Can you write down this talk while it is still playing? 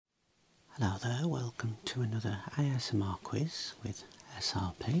Hello there, welcome to another ASMR quiz with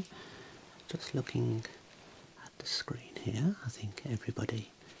SRP. Just looking at the screen here, I think everybody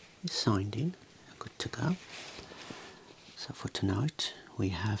is signed in, good to go. So for tonight we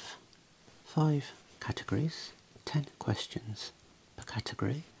have 5 categories, 10 questions per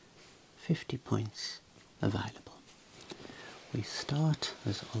category, 50 points available. We start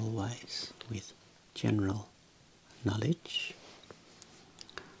as always with general knowledge.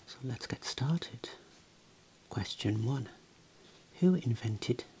 So let's get started. Question 1. Who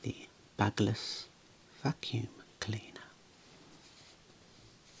invented the bagless vacuum cleaner?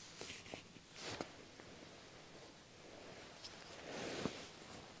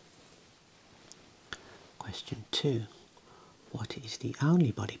 Question 2. What is the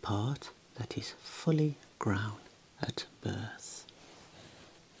only body part that is fully grown at birth?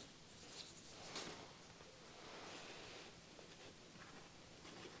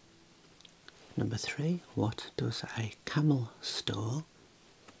 Number 3. What does a camel store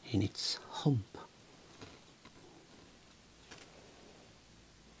in its hump?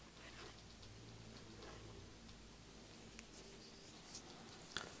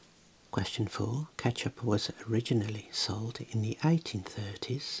 Question 4. Ketchup was originally sold in the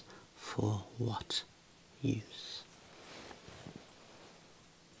 1830s for what use?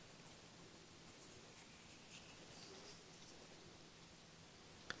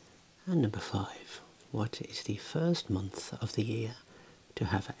 And number 5. What is the first month of the year to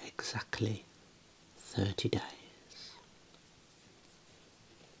have exactly 30 days?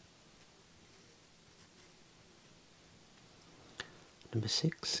 Number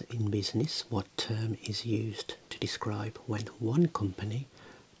 6. In business, what term is used to describe when one company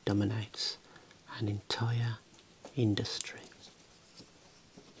dominates an entire industry?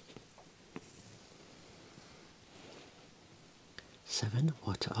 Seven.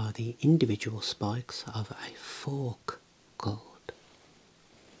 What are the individual spikes of a fork called?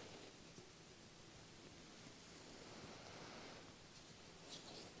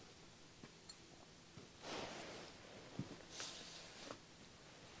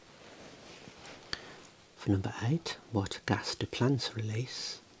 For number 8, what gas do plants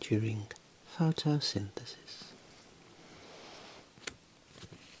release during photosynthesis?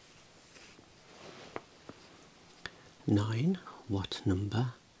 Nine. What number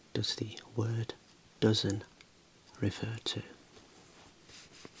does the word dozen refer to?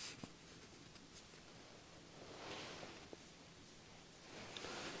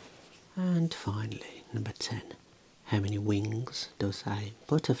 And finally, number 10. How many wings does a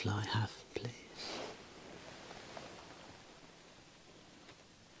butterfly have, please?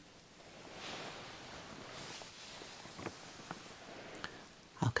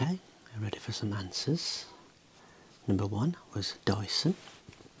 Okay, ready for some answers. Number 1 was Dyson.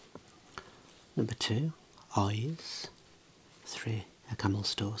 Number 2, eyes. 3, a camel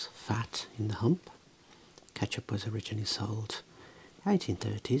stores fat in the hump. Ketchup was originally sold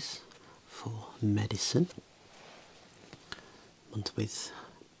 1830s for medicine. Month with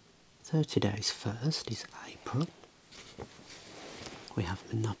 30 days first is April. We have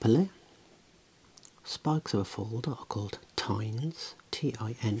Monopoly. Spikes of a fold are called tines,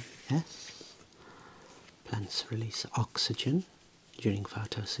 T-I-N-E-S. Plants release oxygen during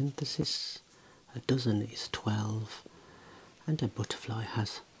photosynthesis. A dozen is 12, and a butterfly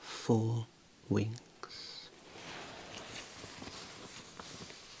has 4 wings.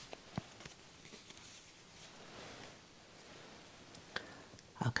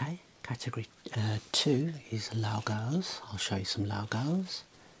 Okay, category 2 is logos. I'll show you some logos.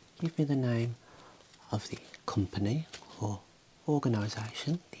 Give me the name of the company or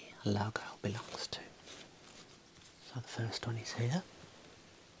organisation the logo belongs to. So the first one is here.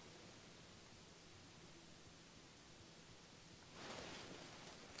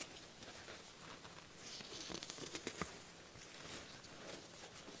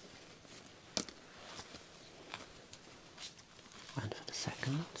 And for the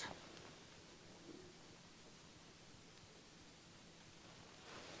second.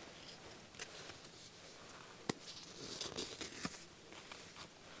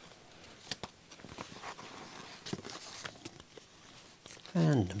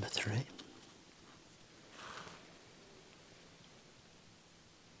 And number 3. And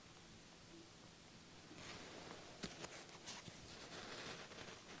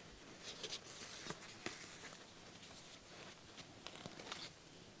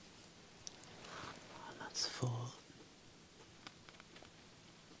that's 4.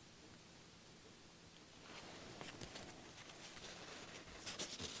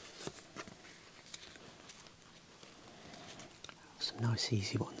 nice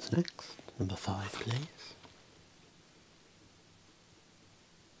easy ones next. Number 5, please.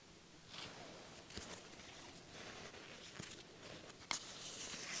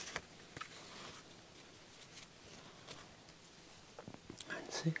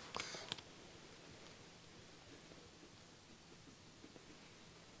 And 6.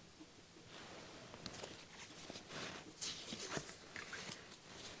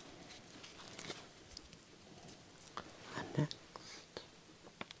 And next.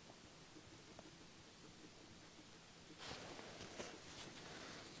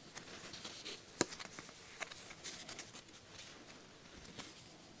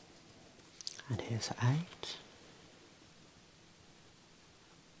 And here's 8.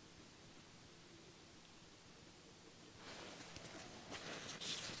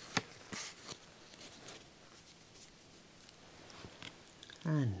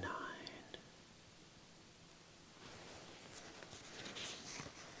 And 9.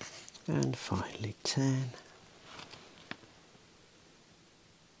 And finally 10.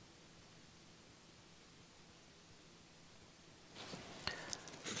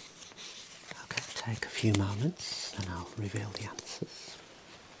 Okay, take a few moments and I'll reveal the answers.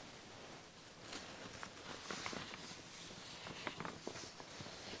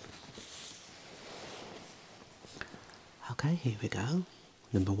 Okay, here we go.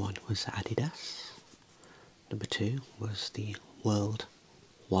 Number 1 was Adidas. Number 2 was the World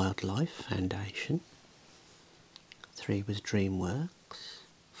Wildlife Foundation. 3 was DreamWorks.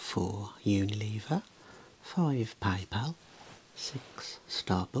 4 Unilever. 5 PayPal. 6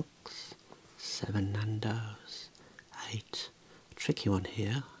 Starbucks. 7 Nando's. 8, tricky one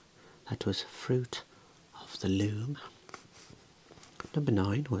here, that was Fruit of the Loom. Number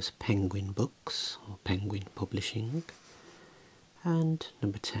 9 was Penguin Books or Penguin Publishing. And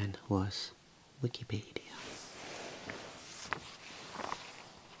number 10 was Wikipedia.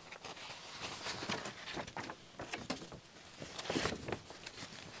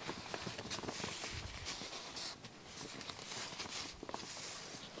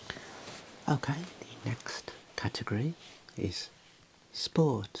 Okay, the next category is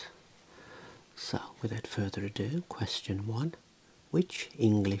sport. So, without further ado, question 1. Which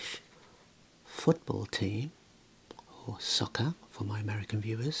English football team, or soccer for my American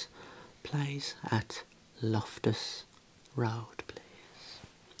viewers, plays at Loftus Road, please?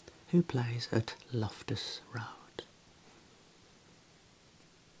 Who plays at Loftus Road?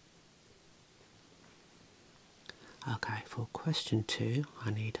 Okay, for question 2,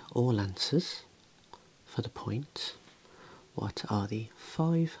 I need all answers for the point. What are the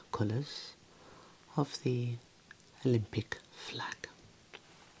 5 colours of the Olympic flag?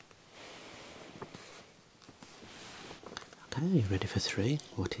 Okay, you ready for 3?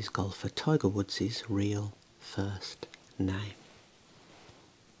 What is golfer Tiger Woods' real first name?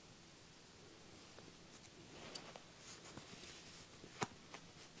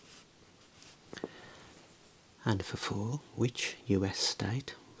 And for 4, which US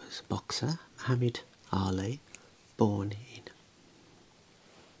state was boxer Muhammad Ali born in?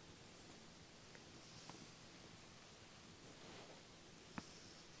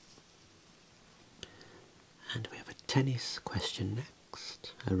 And we have a tennis question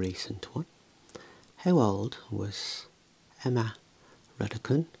next, a recent one. How old was Emma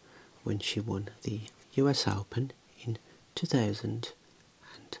Raducanu when she won the US Open in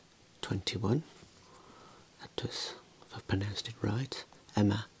 2021? That was, if I've pronounced it right,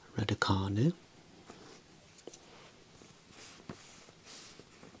 Emma Raducanu.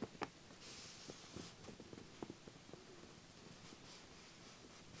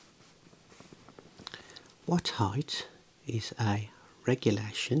 What height is a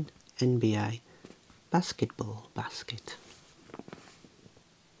regulation NBA basketball basket?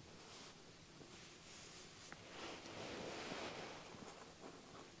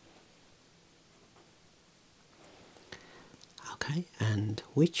 Okay, and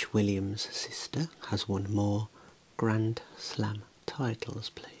which Williams sister has won more Grand Slam titles,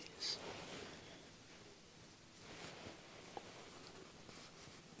 please?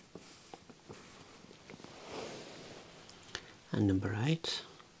 And number 8,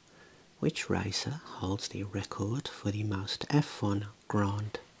 which racer holds the record for the most F1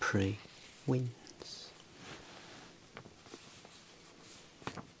 Grand Prix wins?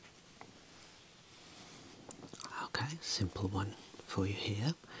 Okay, simple one for you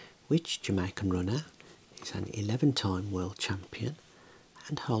here. Which Jamaican runner is an 11-time world champion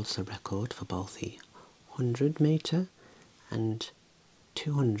and holds the record for both the 100 metre and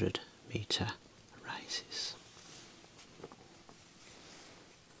 200 metre races?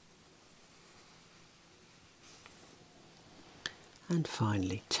 And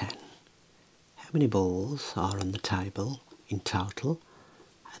finally 10. How many balls are on the table in total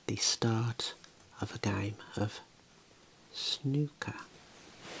at the start of a game of snooker?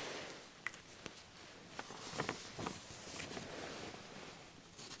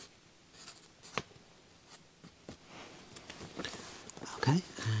 Okay,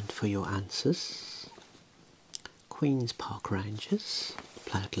 and for your answers, Queen's Park Rangers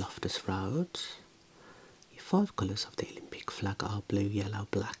play at Loftus Road. The 5 colours of the Olympic flag are blue, yellow,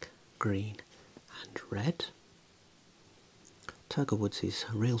 black, green and red. Tiger Woods'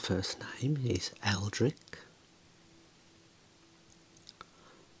 real first name is Eldrick.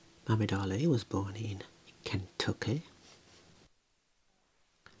 Muhammad Ali was born in Kentucky.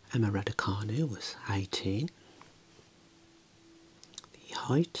 Emma Raducanu was 18. The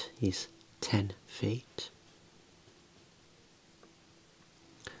height is 10 feet.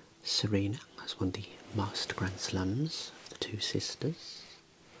 Serena has won the most Grand Slams of the two sisters.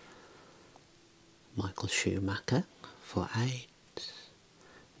 Michael Schumacher for 8.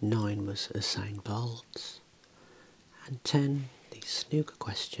 9 was Usain Bolt. And 10, the snooker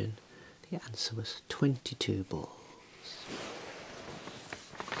question, the answer was 22 balls.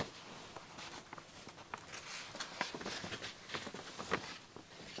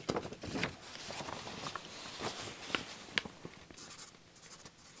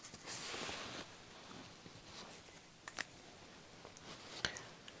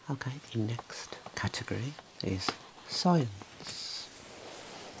 Okay, the next category is science.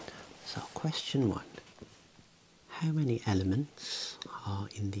 So question 1. How many elements are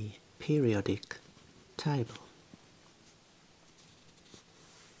in the periodic table?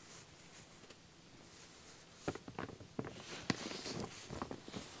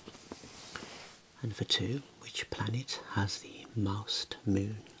 And for 2, which planet has the most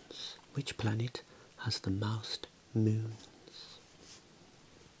moons? Which planet has the most moons?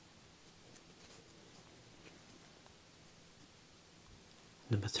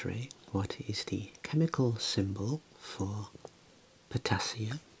 Number 3, what is the chemical symbol for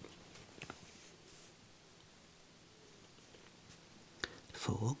potassium?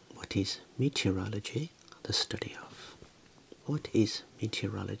 4, what is meteorology the study of? What is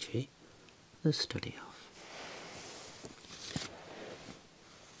meteorology the study of?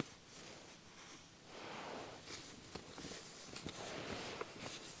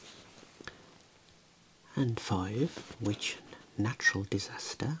 And 5, which natural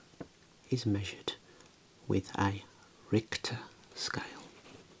disaster is measured with a Richter scale?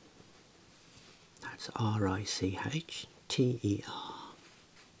 That's R-I-C-H-T-E-R.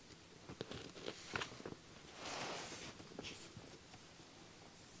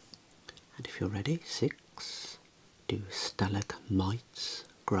 And if you're ready, 6, do stalagmites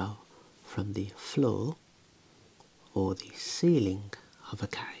grow from the floor or the ceiling of a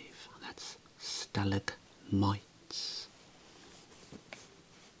cave? That's stalagmites.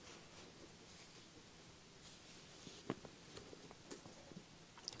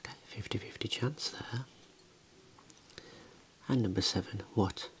 Okay, 50-50 chance there. And number 7,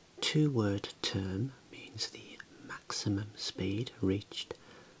 what 2-word term means the maximum speed reached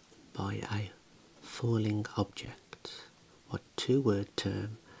by a falling object? What 2-word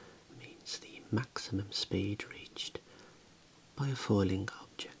term means the maximum speed reached by a falling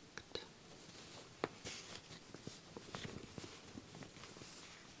object?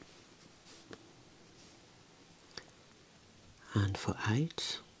 And for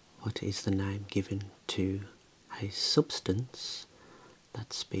 8, what is the name given to a substance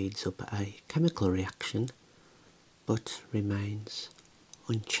that speeds up a chemical reaction but remains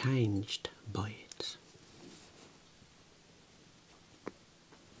unchanged by it?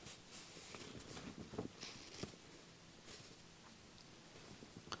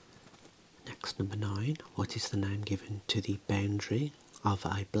 Next, number 9, what is the name given to the boundary of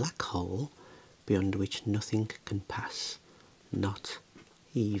a black hole beyond which nothing can pass, not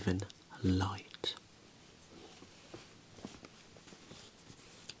even light?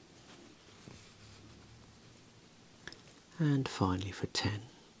 And finally for 10,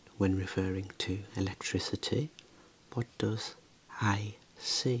 when referring to electricity, what does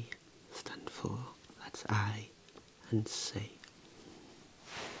AC stand for? That's A and C.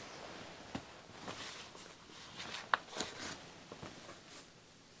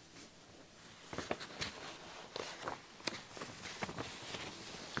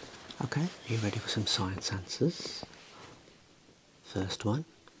 Okay, are you ready for some science answers? First one,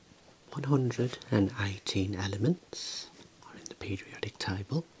 118 elements are in the periodic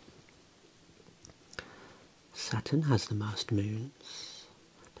table. Saturn has the most moons.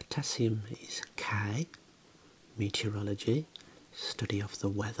 Potassium is K. Meteorology study of the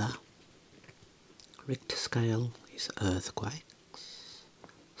weather. Richter scale is earthquakes.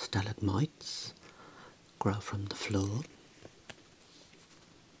 Stalagmites grow from the floor.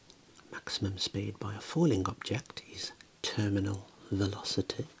 Maximum speed by a falling object is terminal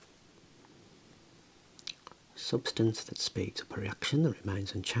velocity. Substance that speeds up a reaction that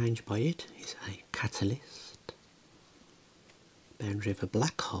remains unchanged by it is a catalyst. Boundary of a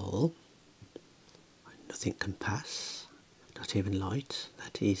black hole, nothing can pass, not even light,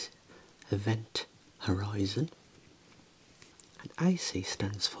 that is event horizon. And AC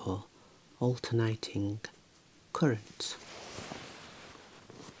stands for alternating current.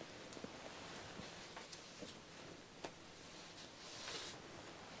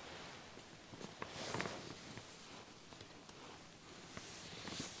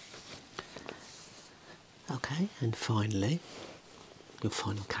 Okay, and finally, your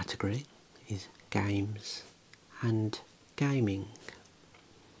final category is games and gaming.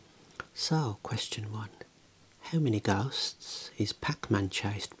 So, question 1. How many ghosts is Pac-Man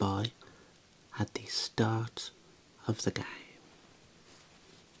chased by at the start of the game?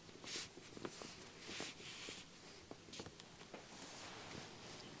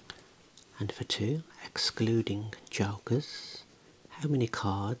 And for 2, excluding jokers, how many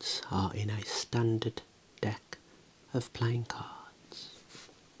cards are in a standard deck of playing cards?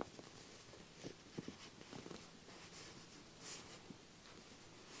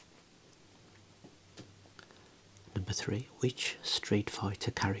 Number 3, which Street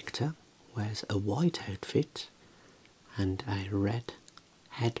Fighter character wears a white outfit and a red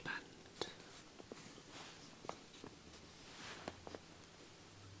headband?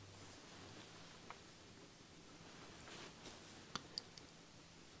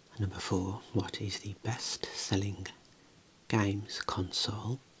 Number 4, what is the best-selling games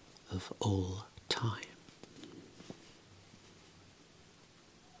console of all time?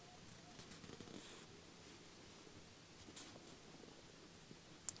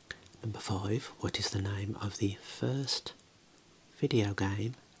 Number 5, what is the name of the first video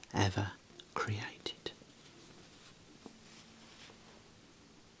game ever created?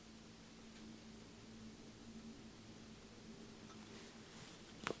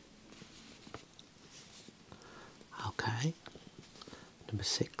 Okay. Number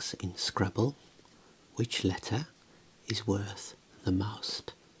 6, in Scrabble, which letter is worth the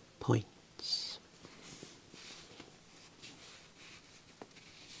most points?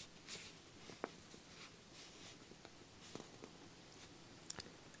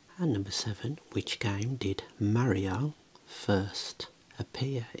 And number 7, which game did Mario first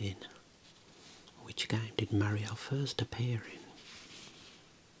appear in? Which game did Mario first appear in?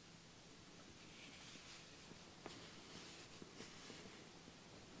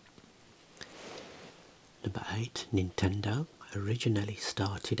 Number 8, Nintendo originally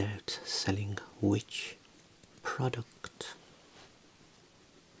started out selling which product?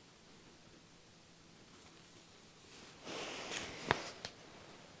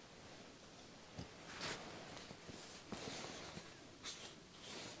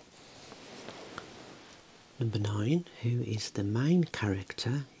 Number 9, who is the main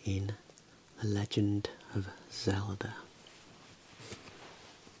character in The Legend of Zelda?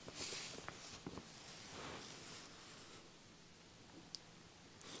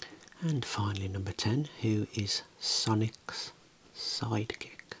 And finally, number 10, who is Sonic's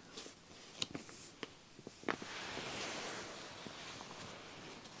sidekick?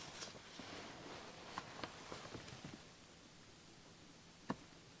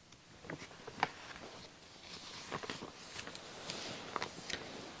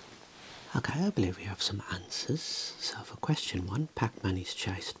 Okay, I believe we have some answers. So for question 1, Pac-Man is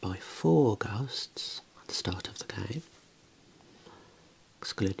chased by 4 ghosts at the start of the game.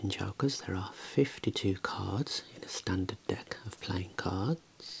 Excluding jokers, there are 52 cards in a standard deck of playing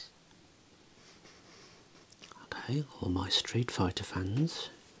cards. Okay, all my Street Fighter fans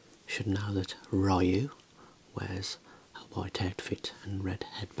should know that Ryu wears a white outfit and red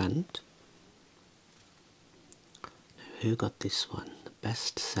headband. Now, who got this one? The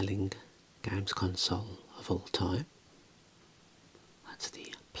best-selling games console of all time. That's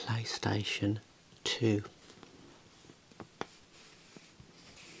the PlayStation 2.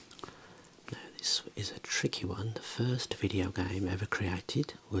 Now this is a tricky one. The first video game ever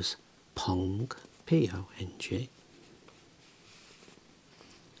created was Pong, P-O-N-G.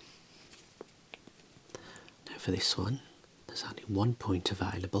 Now for this one, there's only 1 point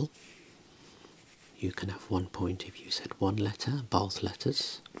available. You can have 1 point if you said one letter, both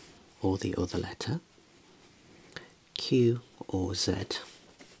letters, or the other letter. Q or Z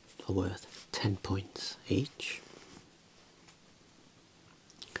are worth 10 points each.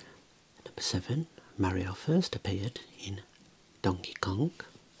 7, Mario first appeared in Donkey Kong.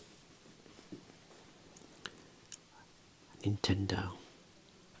 Nintendo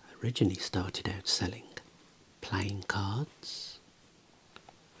originally started out selling playing cards.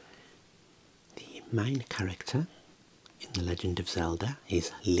 The main character in The Legend of Zelda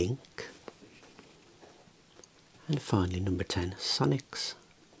is Link. And finally, number 10, Sonic's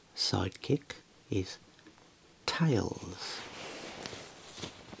sidekick is Tails.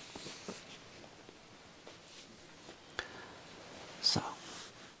 So,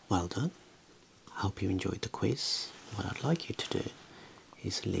 well done. I hope you enjoyed the quiz. What I'd like you to do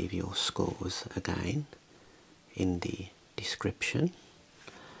is leave your scores again in the description,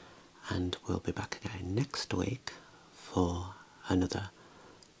 and we'll be back again next week for another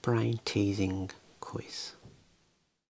brain teasing quiz.